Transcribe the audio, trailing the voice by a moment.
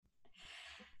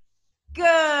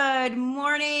Good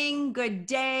morning, good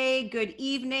day, good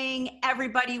evening,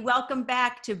 everybody. Welcome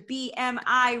back to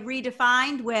BMI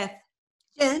Redefined with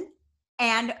Jen.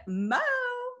 and Mo.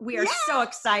 We are so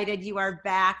excited you are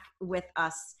back with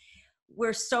us.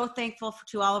 We're so thankful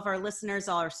to all of our listeners,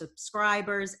 all our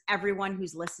subscribers, everyone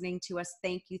who's listening to us.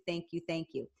 Thank you, thank you,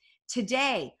 thank you.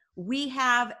 Today, we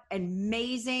have an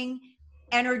amazing,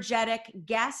 energetic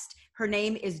guest. Her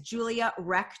name is Julia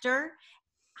Rector.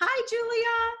 Hi,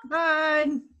 Julia. Hi.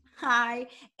 Hi.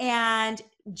 And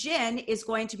Jen is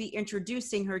going to be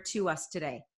introducing her to us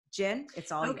today. Jen,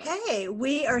 it's all yours. Okay,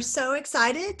 we are so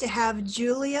excited to have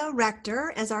Julia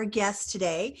Rector as our guest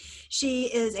today. She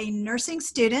is a nursing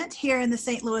student here in the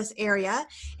St. Louis area,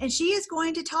 and she is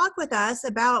going to talk with us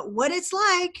about what it's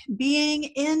like being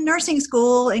in nursing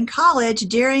school and college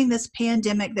during this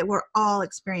pandemic that we're all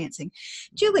experiencing.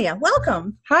 Julia,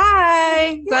 welcome.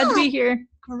 Hi, glad to be here.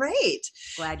 Great.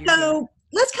 Glad you're here. So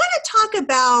let's kind of talk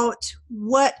about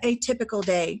what a typical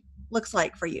day looks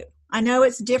like for you. I know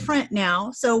it's different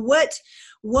now. So what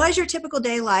was your typical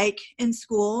day like in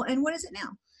school, and what is it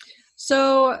now?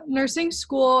 So nursing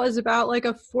school is about like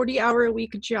a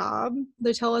 40-hour-a-week job.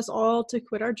 They tell us all to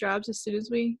quit our jobs as soon as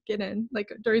we get in.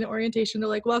 Like during the orientation, they're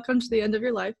like, welcome to the end of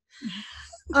your life.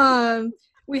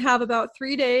 We have about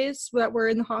 3 days that we're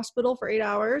in the hospital for 8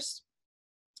 hours.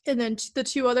 And then the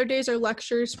 2 other days are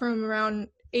lectures from around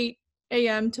 8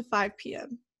 a.m. to 5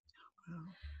 p.m. Wow.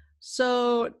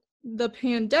 So the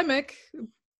pandemic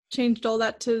changed all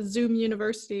that to Zoom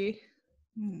University,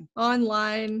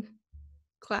 online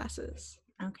classes.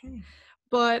 Okay.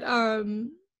 But our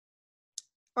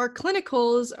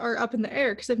clinicals are up in the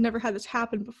air because they've never had this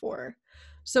happen before.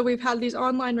 So we've had these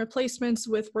online replacements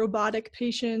with robotic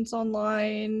patients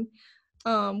online.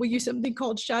 We use something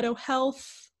called Shadow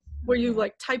Health, where you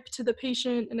like type to the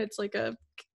patient and it's like a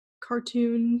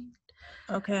cartoon.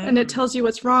 Okay. And it tells you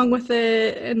what's wrong with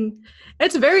it. And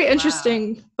it's very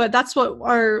interesting, but that's what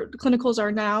our clinicals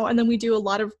are now. And then we do a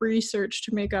lot of research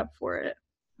to make up for it.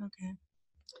 Okay.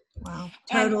 Wow.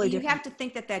 Totally different. You have to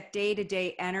think that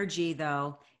day-to-day energy,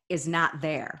 though, is not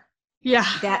there. Yeah.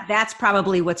 That's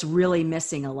probably what's really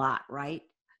missing a lot, right?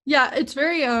 Yeah, it's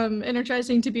very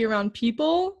energizing to be around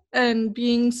people and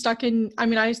being stuck in, I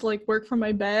used to like work from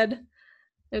my bed.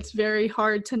 It's very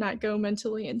hard to not go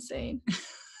mentally insane.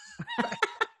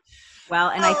 Well,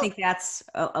 and I think that's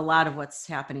a lot of what's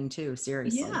happening too,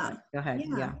 seriously. Yeah. Go ahead.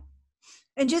 Yeah.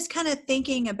 And just kind of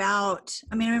thinking about,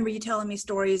 I remember you telling me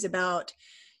stories about,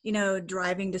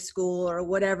 driving to school or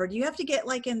whatever. Do you have to get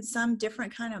like in some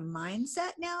different kind of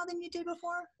mindset now than you did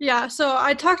before? Yeah. So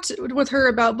I talked with her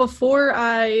about before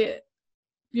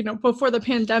the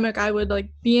pandemic, I would like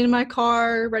be in my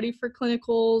car ready for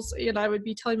clinicals, and I would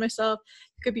be telling myself,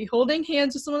 you could be holding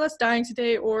hands with someone that's dying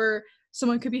today, or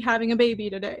someone could be having a baby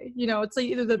today. It's like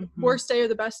either the worst day or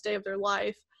the best day of their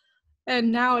life.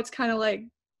 And now it's kind of like,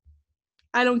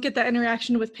 I don't get that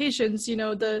interaction with patients.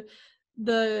 The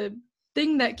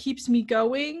thing that keeps me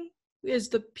going is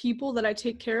the people that I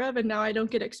take care of, and now I don't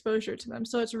get exposure to them.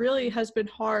 So it's really has been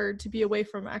hard to be away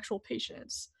from actual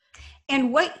patients.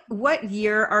 And what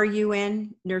year are you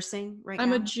in nursing right now?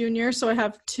 I'm a junior, so I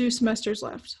have 2 semesters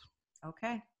left.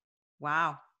 Okay.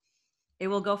 Wow. It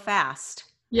will go fast.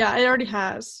 Yeah, it already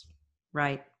has.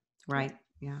 Right. Yeah.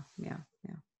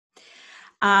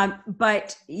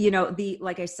 But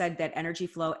like I said, that energy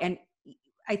flow, and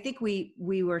I think we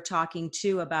were talking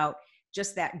too about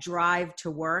just that drive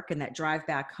to work and that drive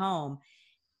back home.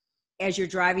 As you're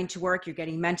driving to work, you're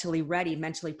getting mentally ready,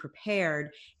 mentally prepared,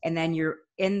 and then you're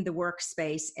in the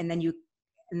workspace, and then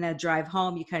in the drive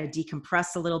home, you kind of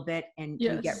decompress a little bit and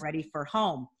you get ready for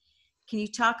home. Can you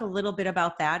talk a little bit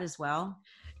about that as well?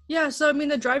 Yeah, so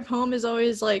the drive home is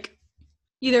always like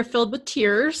either filled with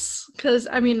tears, because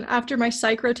after my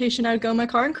psych rotation, I would go in my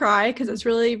car and cry because it's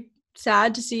really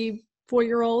sad to see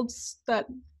 4-year-olds that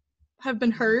have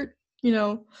been hurt,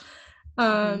 and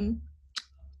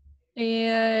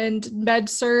our med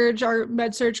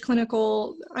surge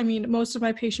clinical, most of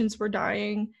my patients were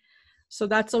dying, so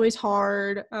that's always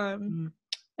hard. And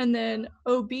then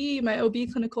my OB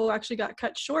clinical actually got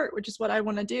cut short, which is what I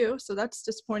want to do, so that's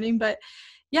disappointing. But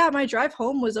yeah, my drive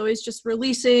home was always just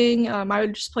releasing. I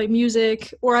would just play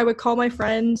music, or I would call my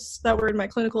friends that were in my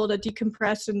clinical to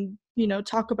decompress and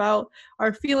talk about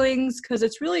our feelings, because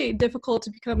it's really difficult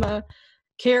to become a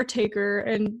caretaker,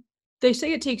 and they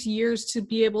say it takes years to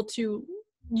be able to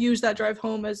use that drive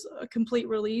home as a complete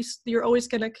release. You're always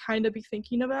going to kind of be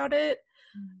thinking about it.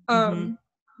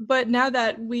 But now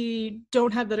that we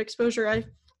don't have that exposure, I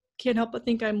can't help but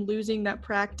think I'm losing that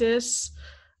practice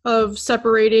of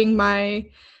separating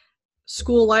my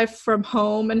school life from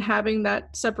home and having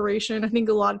that separation. I think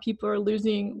a lot of people are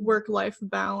losing work-life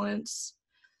balance.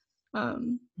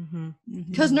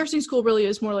 Because nursing school really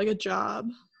is more like a job,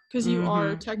 because you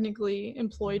are technically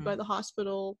employed by the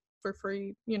hospital for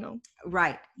free,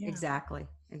 Right. Yeah. Exactly.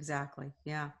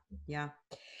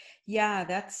 Yeah,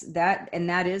 that's that. And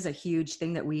that is a huge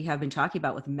thing that we have been talking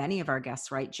about with many of our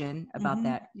guests, right, Jen, about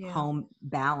that home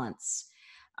balance,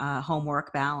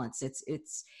 homework balance.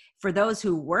 It's for those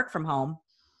who work from home,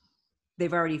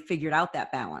 they've already figured out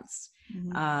that balance.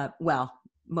 Well,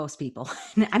 most people.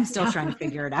 I'm still trying to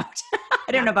figure it out.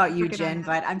 I don't know about you, Jen,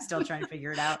 but I'm still trying to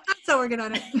figure it out. So working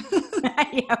on it.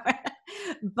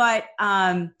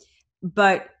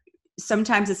 But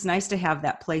sometimes it's nice to have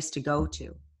that place to go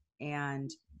to,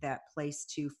 and that place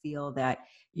to feel that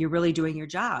you're really doing your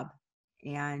job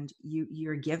and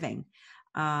you're giving,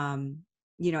 and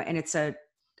it's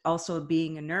also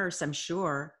being a nurse, I'm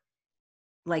sure,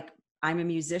 like I'm a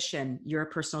musician, you're a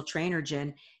personal trainer,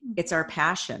 Jen, it's our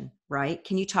passion, right?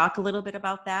 Can you talk a little bit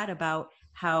about that, about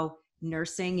how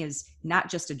nursing is not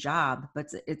just a job, but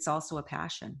it's also a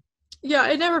passion? Yeah,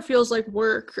 it never feels like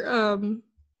work.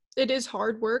 It is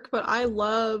hard work, but I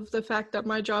love the fact that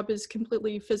my job is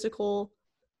completely physical,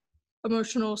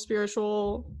 emotional,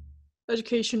 spiritual,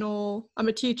 educational. I'm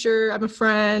a teacher, I'm a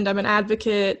friend, I'm an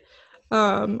advocate,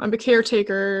 I'm a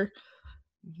caretaker.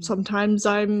 Sometimes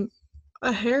I'm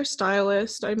a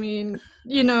hairstylist. I mean,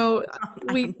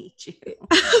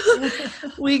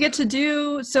 we get to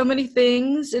do so many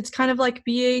things. It's kind of like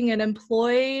being an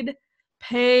employed,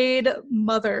 paid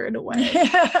mother in a way.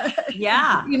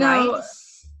 Yeah. Right?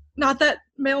 Not that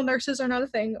male nurses are not a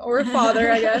thing, or a father,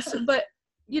 I guess, but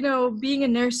being a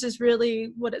nurse is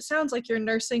really what it sounds like. You're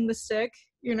nursing the sick,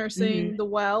 you're nursing the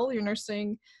well, you're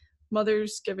nursing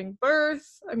mothers giving birth.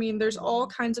 I mean, there's all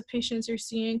kinds of patients you're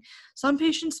seeing. Some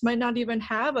patients might not even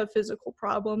have a physical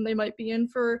problem. They might be in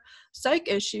for psych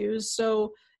issues.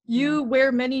 So you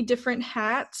wear many different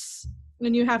hats,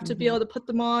 and you have to be able to put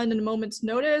them on in a moment's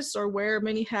notice, or wear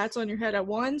many hats on your head at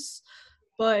once.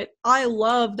 But I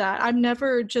love that. I'm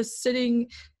never just sitting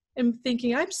and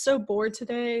thinking, I'm so bored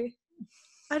today,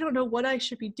 I don't know what I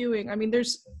should be doing. I mean,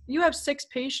 you have 6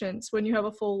 patients when you have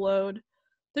a full load.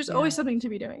 There's always something to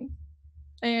be doing.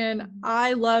 And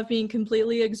I love being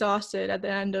completely exhausted at the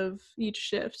end of each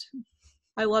shift.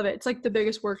 I love it. It's like the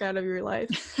biggest workout of your life.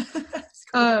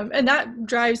 Cool. And that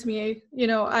drives me,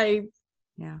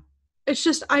 it's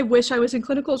just, I wish I was in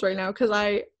clinicals right now, because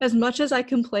as much as I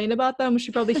complain about them,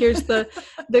 she probably hears the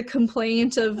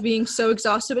complaint of being so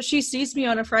exhausted, but she sees me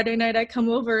on a Friday night, I come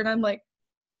over and I'm like,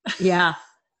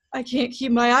 I can't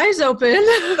keep my eyes open.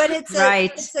 But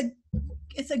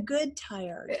it's a good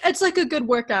tired. It's like a good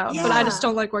workout, but I just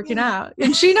don't like working out.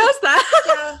 And she knows that.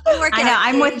 I know.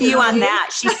 I'm with you on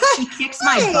that. She kicks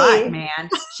my butt, man.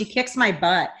 She kicks my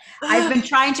butt. I've been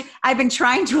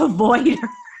trying to avoid her.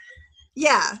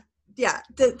 Yeah.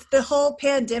 The whole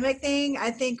pandemic thing,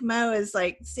 I think Mo is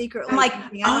like secretly. I'm like,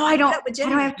 I don't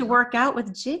have to work out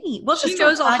with Ginny. Well, she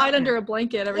goes, I'll hide under a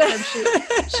blanket every time she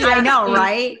I know,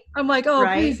 right? I'm like,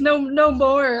 please, no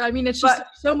more. I mean, it's just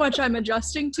so much I'm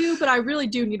adjusting to, but I really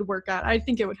do need to work out. I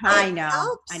think it would help. I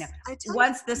know.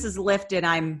 Once this is lifted,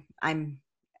 once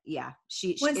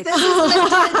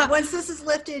this is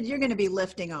lifted, you're going to be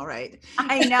lifting all right.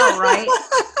 I know, right?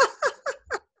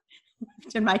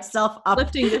 Lifting myself up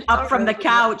from the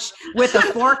couch with a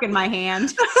fork in my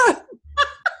hand.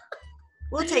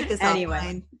 We'll take this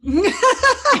anyway.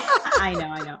 I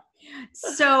know.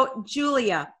 So,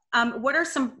 Julia, what are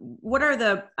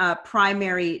the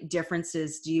primary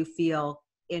differences do you feel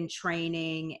in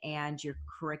training and your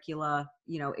curricula,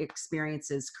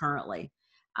 experiences currently?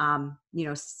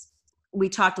 We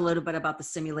talked a little bit about the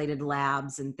simulated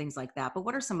labs and things like that, but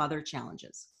what are some other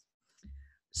challenges?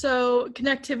 So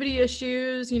connectivity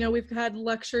issues, we've had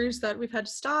lectures that we've had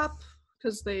to stop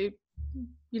because they,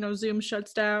 Zoom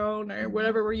shuts down, or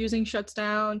whatever we're using shuts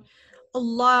down. A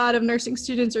lot of nursing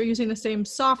students are using the same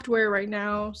software right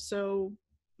now. So,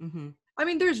 I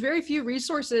mean, there's very few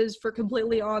resources for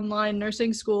completely online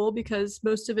nursing school, because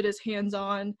most of it is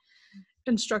hands-on,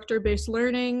 instructor-based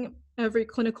learning. Every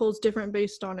clinical is different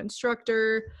based on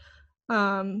instructor.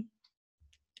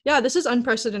 This is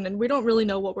unprecedented. We don't really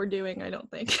know what we're doing, I don't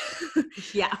think.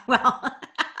 Yeah, well.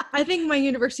 I think my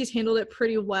university's handled it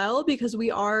pretty well, because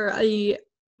we are a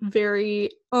very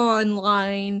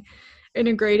online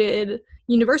integrated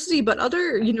university, but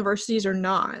other universities are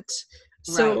not.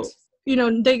 So,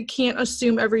 they can't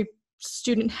assume every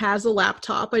student has a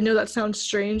laptop. I know that sounds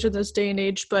strange in this day and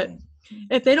age, but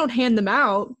if they don't hand them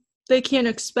out, they can't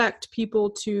expect people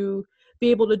to be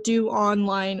able to do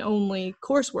online only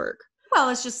coursework. Well,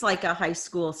 it's just like a high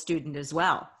school student as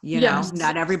well. Yes.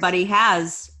 Not everybody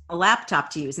has a laptop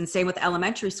to use, and same with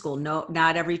elementary school. No,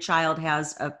 not every child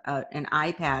has an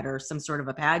iPad or some sort of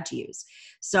a pad to use.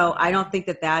 So I don't think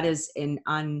that is an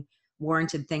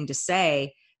unwarranted thing to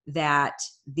say, that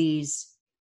these,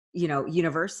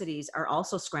 universities are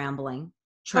also scrambling,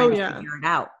 trying to figure it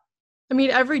out. I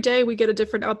mean, every day we get a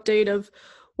different update of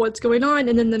what's going on.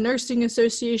 And then the nursing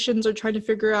associations are trying to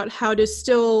figure out how to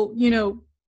still,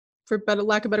 for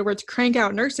lack of better words, crank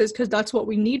out nurses, because that's what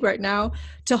we need right now.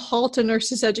 To halt a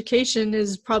nurse's education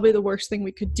is probably the worst thing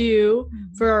we could do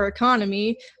for our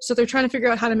economy. So they're trying to figure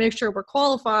out how to make sure we're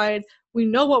qualified, we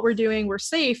know what we're doing, we're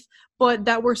safe, but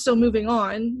that we're still moving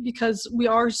on, because we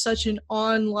are such an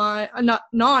online,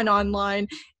 non-online,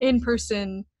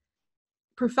 in-person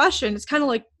profession. It's kind of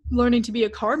like learning to be a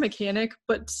car mechanic,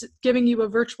 but giving you a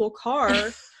virtual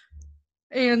car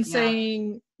and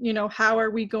saying, how are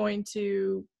we going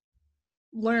to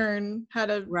learn how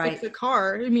to fix a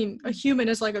car? I mean, a human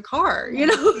is like a car,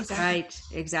 Right,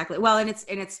 exactly. Well, and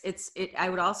it's I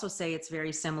would also say it's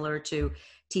very similar to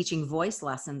teaching voice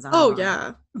lessons online. Oh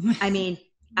yeah. I mean,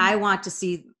 I want to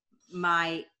see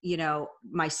my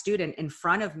student in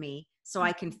front of me so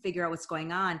I can figure out what's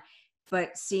going on.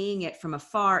 But seeing it from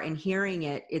afar and hearing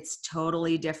it, it's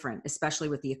totally different, especially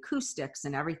with the acoustics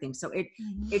and everything. So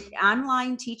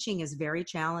online teaching is very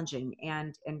challenging,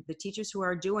 and the teachers who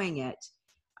are doing it,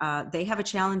 they have a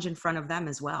challenge in front of them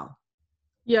as well.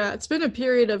 Yeah, it's been a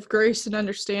period of grace and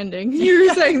understanding. You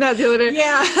were saying that the other day.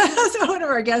 Yeah, that's what one of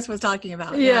our guests was talking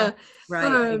about. Yeah.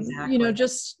 Right, exactly.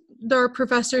 Just there are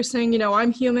professors saying,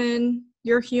 I'm human,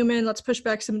 you're human, let's push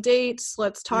back some dates,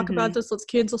 let's talk about this, let's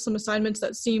cancel some assignments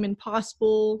that seem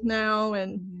impossible now.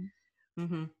 And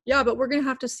yeah, but we're going to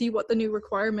have to see what the new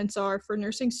requirements are for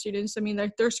nursing students. I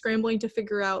mean, they're scrambling to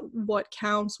figure out what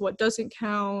counts, what doesn't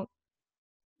count,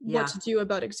 what to do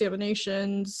about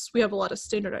examinations. We have a lot of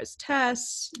standardized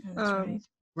tests.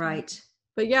 Right.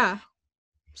 But yeah,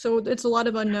 so it's a lot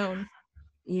of unknown.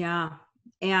 Yeah.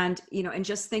 And, and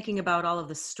just thinking about all of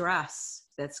the stress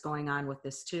that's going on with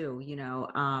this too,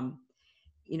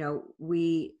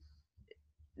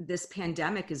 this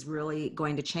pandemic is really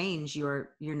going to change your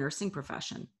nursing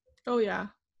profession. Oh yeah.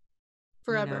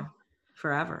 Forever.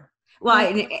 Forever.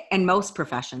 Well, and most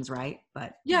professions, right?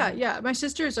 But yeah. My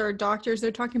sisters are doctors.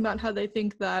 They're talking about how they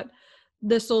think that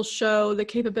this will show the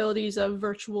capabilities of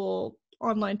virtual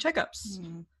online checkups.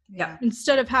 Yeah.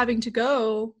 Instead of having to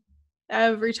go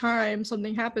every time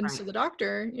something happens to the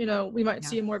doctor, we might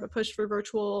see more of a push for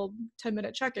virtual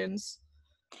 10-minute check-ins.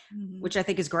 Which I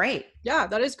think is great. Yeah,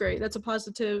 that is great. That's a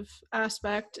positive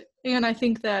aspect. And I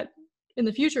think that in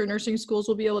the future, nursing schools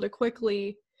will be able to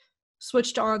quickly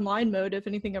switch to online mode if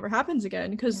anything ever happens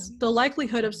again, because the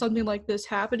likelihood of something like this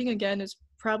happening again is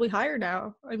probably higher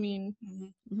now. I mean,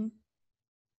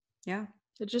 yeah,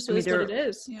 it just is what it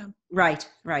is. Yeah. Right.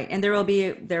 And there will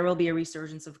be a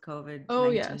resurgence of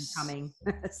COVID-19 coming.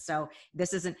 So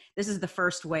this is the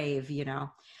first wave,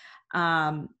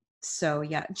 So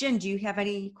yeah, Jen, do you have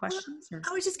any questions? Or?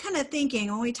 I was just kind of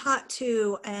thinking, when we talked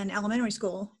to an elementary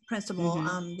school principal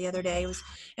the other day,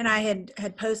 and I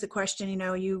had posed the question,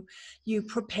 you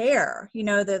prepare,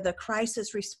 the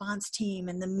crisis response team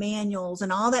and the manuals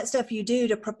and all that stuff you do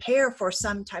to prepare for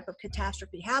some type of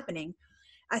catastrophe happening.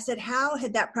 I said, how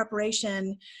had that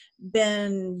preparation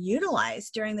been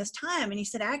utilized during this time? And he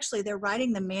said, actually, they're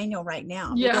writing the manual right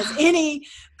now. Yeah. Because any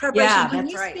preparation, can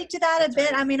you right. speak to that a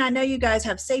bit? Right. I mean, I know you guys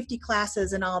have safety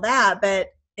classes and all that, but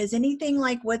is anything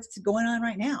like what's going on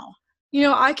right now?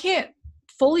 I can't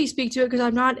fully speak to it because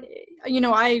I'm not,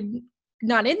 I'm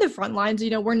not in the front lines.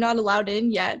 We're not allowed in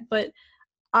yet. But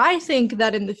I think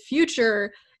that in the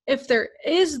future, if there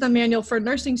is the manual for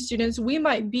nursing students, we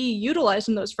might be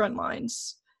utilizing those front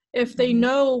lines. If they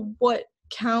know what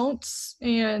counts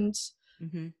and,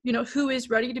 who is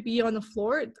ready to be on the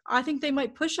floor, I think they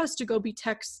might push us to go be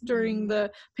techs during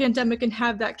the pandemic and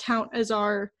have that count as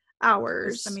our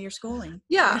hours. Some of your schooling.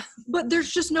 Yeah, but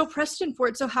there's just no precedent for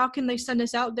it. So how can they send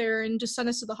us out there and just send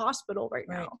us to the hospital right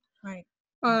now? Right.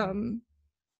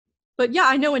 But yeah,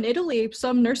 I know in Italy,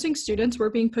 some nursing students were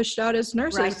being pushed out as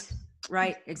nurses.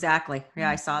 Right, exactly. Yeah,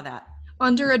 I saw that.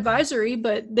 Under advisory,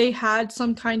 but they had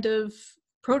some kind of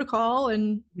protocol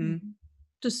and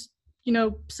just,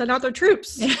 sent out their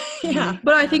troops. Yeah.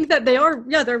 But I think that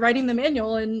they're writing the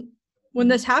manual. And when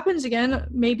this happens again,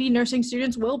 maybe nursing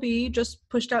students will be just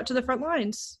pushed out to the front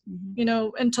lines,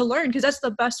 and to learn, because that's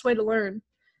the best way to learn.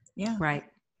 Yeah. Right.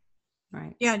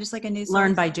 Yeah, just like a new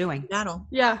learn by doing. battle.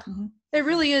 Yeah. It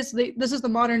really is. This is the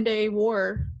modern day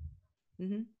war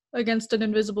against an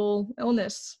invisible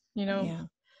illness, Yeah.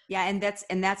 Yeah. And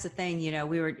that's the thing,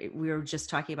 we were just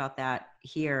talking about that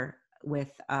here with,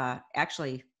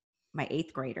 actually my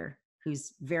 8th grader,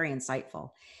 who's very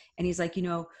insightful. And he's like,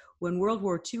 when World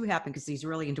War II happened, because he's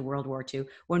really into World War II,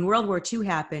 when World War II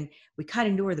happened, we kind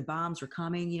of knew where the bombs were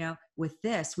coming, with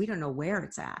this, we don't know where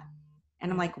it's at. And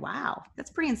I'm like, wow,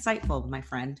 that's pretty insightful, my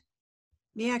friend.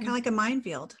 Yeah. Kind of like a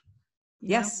minefield.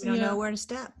 Yes. We don't know where to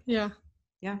step. Yeah.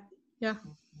 Yeah. Yeah.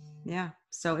 Yeah.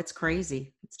 So it's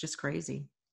crazy. It's just crazy.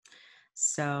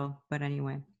 So, but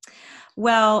anyway,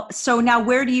 well, so now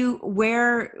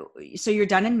so you're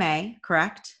done in May,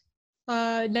 correct?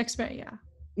 Next May. Yeah.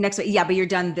 Next May. Yeah. But you're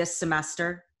done this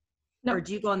semester. No. Or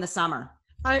do you go in the summer?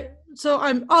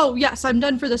 Yes, I'm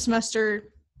done for the semester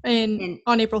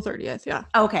on April 30th. Yeah.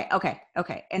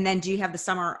 Okay. And then do you have the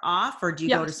summer off, or do you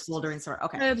go to school during summer?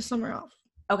 Okay. I have the summer off.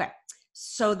 Okay.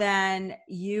 So then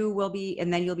you'll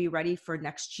be ready for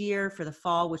next year, for the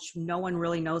fall, which no one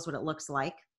really knows what it looks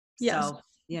like. Yes. So,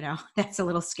 that's a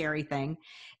little scary thing.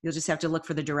 You'll just have to look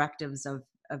for the directives of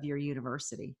your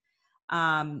university.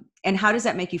 And how does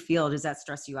that make you feel? Does that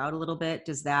stress you out a little bit?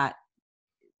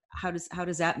 How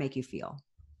does that make you feel?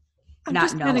 I'm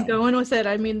just kind of going with it.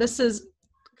 I mean, this is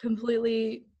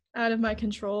completely out of my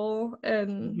control,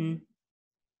 and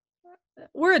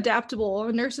we're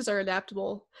adaptable. Nurses are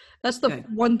adaptable. That's the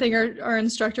one thing our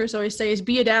instructors always say is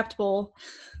be adaptable.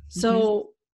 So,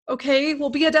 okay, we'll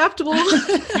be adaptable.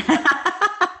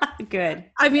 Good.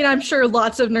 I mean, I'm sure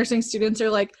lots of nursing students are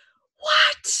like,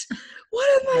 what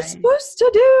am I supposed to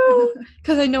do?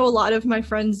 Because I know a lot of my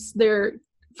friends, their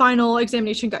final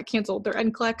examination got canceled. Their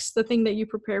NCLEX, the thing that you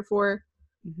prepare for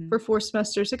 4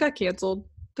 semesters, it got canceled.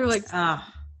 They're like,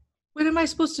 when am I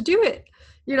supposed to do it?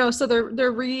 So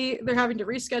they're having to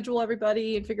reschedule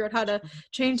everybody and figure out how to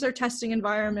change their testing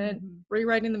environment,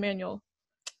 rewriting the manual.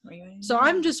 So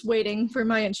I'm just waiting for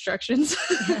my instructions.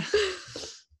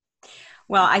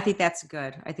 Well, I think that's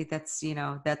good. I think that's,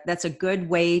 that's a good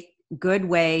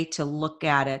way to look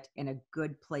at it, and a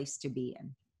good place to be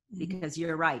in, because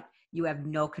you're right. You have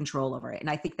no control over it. And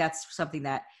I think that's something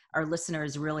that our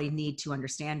listeners really need to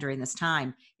understand during this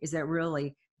time, is that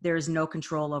really there is no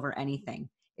control over anything.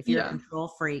 If you're a control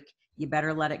freak, you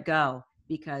better let it go,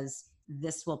 because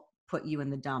this will put you in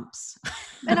the dumps.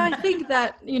 And I think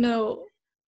that,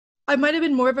 I might have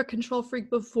been more of a control freak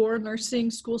before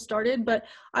nursing school started, but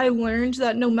I learned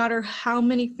that no matter how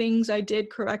many things I did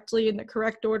correctly in the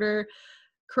correct order,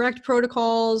 correct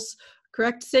protocols,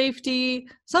 correct safety,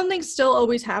 something still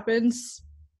always happens.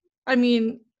 I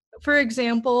mean, for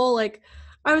example, like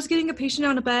I was getting a patient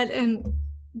out of bed and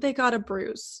they got a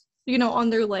bruise, on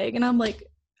their leg. And I'm like,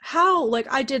 how? Like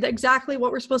I did exactly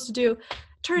what we're supposed to do.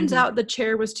 Turns out the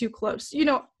chair was too close.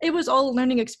 It was all a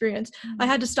learning experience. I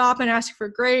had to stop and ask for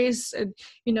grace and,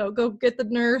 go get the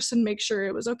nurse and make sure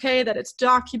it was okay, that it's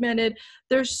documented.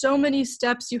 There's so many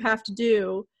steps you have to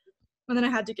do. And then I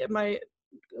had to get my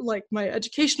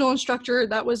educational instructor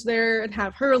that was there and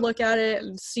have her look at it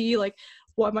and see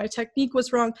what my technique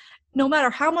was wrong. No matter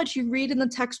how much you read in the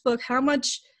textbook, how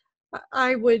much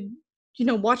I would,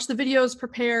 watch the videos,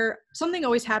 prepare, something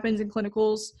always happens in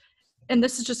clinicals. And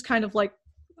this is just kind of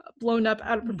blown up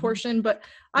out of proportion, but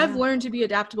I've learned to be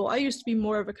adaptable. I used to be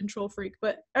more of a control freak,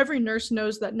 but every nurse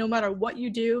knows that no matter what you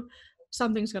do,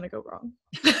 something's going to go wrong.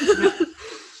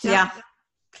 Yeah.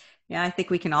 I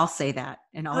think we can all say that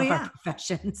in all of our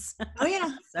professions. Oh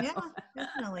yeah. Yeah,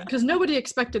 definitely. Because nobody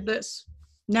expected this.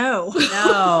 No,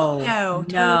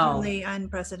 totally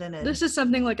unprecedented. This is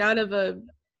something out of a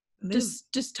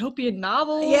dystopian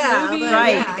novel. Movie.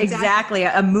 Right. Yeah, exactly.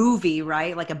 A movie,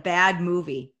 right? Like a bad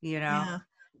movie, Yeah.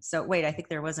 So wait, I think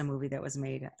there was a movie that was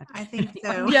made. I think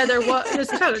so. Yeah, there was. It's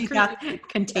kind of crazy.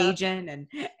 Contagion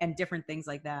and different things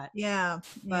like that. Yeah.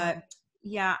 But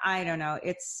I don't know.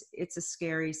 It's a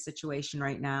scary situation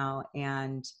right now,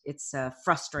 and it's a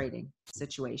frustrating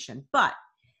situation, but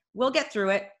we'll get through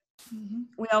it.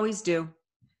 We always do.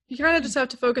 You kind of just have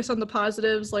to focus on the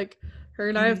positives. Like her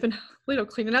and I have been,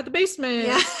 cleaning out the basement.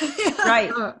 Yeah.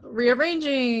 Right.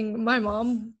 Rearranging. My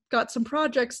mom got some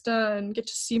projects done. Get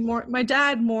to see my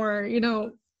dad more,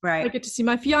 Right. I get to see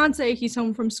my fiance. He's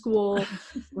home from school.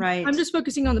 Right. I'm just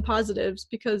focusing on the positives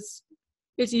because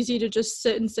it's easy to just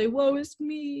sit and say, woe is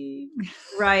me.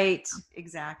 Right.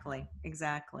 Exactly.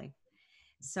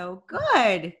 So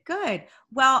good.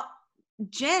 Well,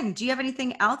 Jen, do you have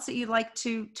anything else that you'd like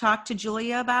to talk to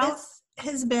Julia about? This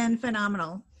has been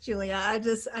phenomenal, Julia.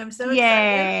 I'm so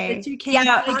Yay. excited that you came.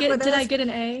 Did I get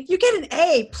an A? You get an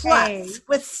A+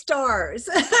 with stars.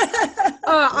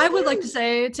 I would like to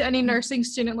say to any nursing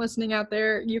student listening out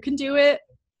there, you can do it.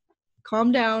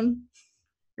 Calm down.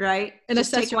 Right. And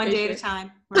just assess take one day at a patient.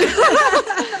 time.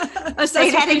 Right? Assess Say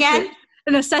your that patient. again.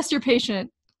 And assess your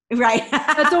patient. Right.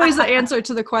 That's always the answer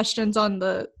to the questions on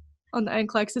the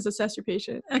NCLEX is assess your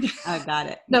patient. Okay. I got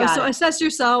it. No, Got so it. assess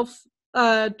yourself.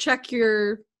 Check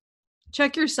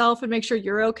yourself and make sure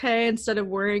you're okay instead of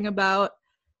worrying about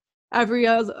every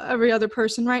other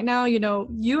person right now. You know,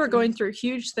 you are going through a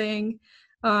huge thing.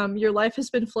 Your life has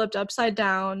been flipped upside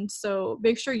down, so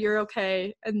make sure you're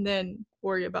okay and then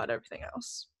worry about everything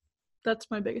else. That's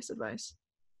my biggest advice.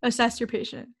 Assess your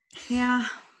patient. Yeah,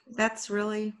 that's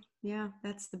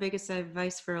the biggest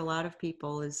advice for a lot of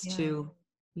people is to,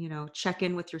 check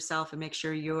in with yourself and make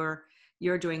sure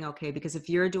you're doing okay, because if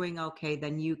you're doing okay,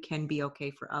 then you can be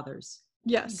okay for others.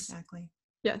 Yes. Exactly.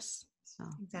 Yes. So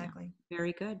Exactly. yeah,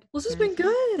 very good. This has Very been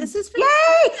good. This is been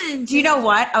Yay! fun. Do you know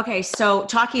what? Okay, so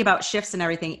talking about shifts and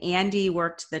everything, Andy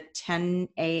worked the 2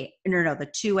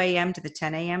 a.m. to the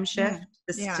 10 a.m. shift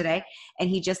today, and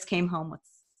he just came home with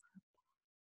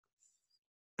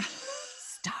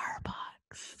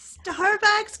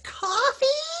Starbucks coffee?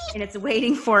 and it's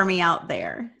waiting for me out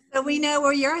there. So we know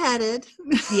where you're headed.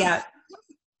 Yeah.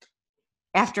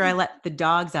 After I let the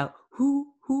dogs out. Who?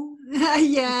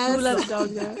 Yes. Who let the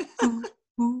dogs out?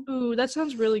 Who? Ooh, that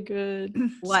sounds really good.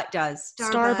 What does?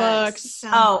 Starbucks.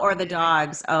 Sounds Or the good.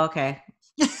 dogs. Oh, okay.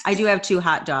 I do have 2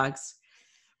 hot dogs.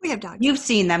 We have dogs. You've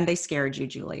seen them. They scared you,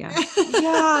 Julia.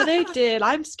 Yeah, they did.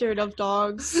 I'm scared of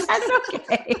dogs. That's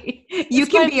okay. You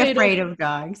It's can my be fatal- afraid of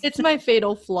dogs. It's my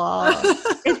fatal flaw.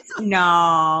 It's The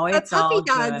all puppy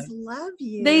dogs good. love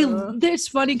you. It's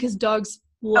funny because dogs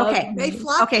love Okay. me. They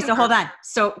flock Okay, to so hold her. on.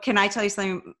 So can I tell you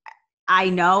something? I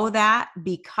know that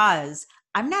because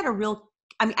I'm not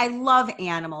I love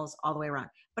animals all the way around,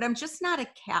 but I'm just not a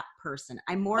cat person.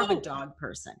 I'm more of a dog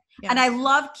person. Yeah. And I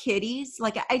love kitties.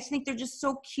 Like, I just think they're just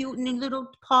so cute and little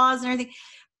paws and everything.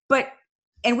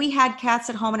 And we had cats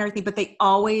at home and everything, but they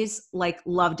always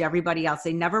loved everybody else.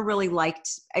 They never really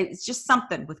it's just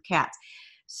something with cats.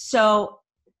 So,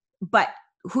 but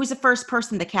who's the first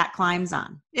person the cat climbs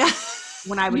on? Yeah.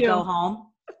 When I would You. go home,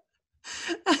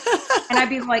 and I'd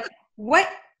be like, what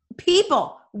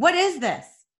people, what is this?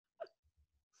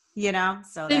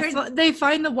 So They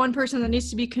find the one person that needs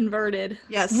to be converted.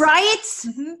 Yes. right?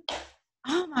 Mhm.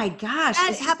 Oh my gosh.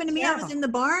 That it's happened to me. I terrible. was in the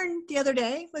barn the other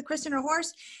day with Kristen, her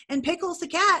horse, and Pickles the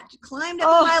cat climbed up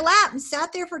Oh. in my lap and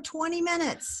sat there for 20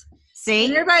 minutes. And See?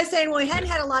 everybody's saying, well, we hadn't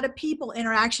had a lot of people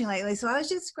interaction lately. So I was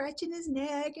just scratching his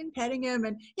neck and petting him.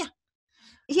 And yeah,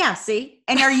 Yeah, see?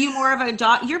 And are you more of a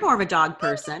dog? You're more of a dog I'm a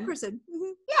person. dog person.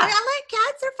 Mhm. Yeah. I like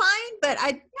cats, they're fine, but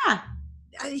Yeah.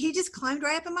 he just climbed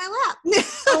right up in my lap.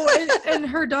 And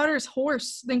her daughter's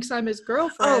horse thinks I'm his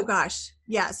girlfriend. Oh, gosh.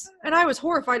 Yes. And I was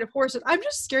horrified of horses. I'm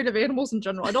just scared of animals in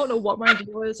general. I don't know what my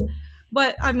deal is.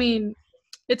 But I mean,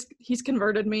 he's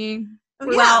converted me. Oh,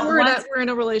 We're, yeah. we're in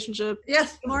a relationship.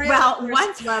 Yes. Mario Well, of course,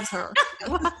 once- loves her.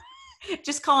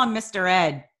 Just call him Mr.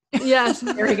 Ed. Yes.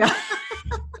 There we go.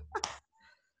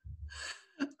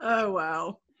 Oh,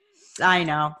 wow. I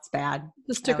know. It's bad.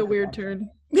 This took a weird turn.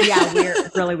 Yeah,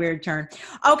 really weird turn.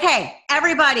 Okay,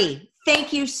 everybody.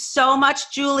 Thank you so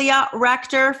much, Julia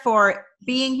Rector, for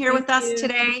being here with Thank us you.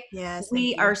 today. Yes.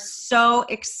 We are so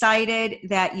excited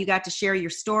that you got to share your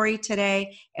story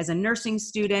today as a nursing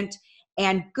student,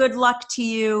 and good luck to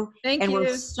you. Thank And you.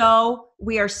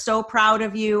 we are so proud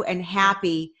of you and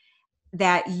happy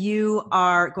that you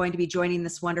are going to be joining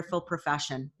this wonderful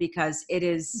profession, because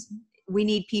we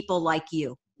need people like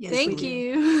you. Yes, Thank we do.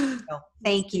 you. So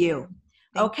thank you.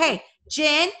 Thank Okay,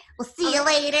 Jen, we'll see you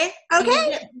later.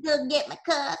 Okay. Go get my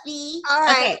coffee. All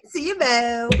right. Okay. See you,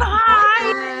 Bo. Bye.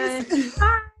 Bye.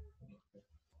 Bye.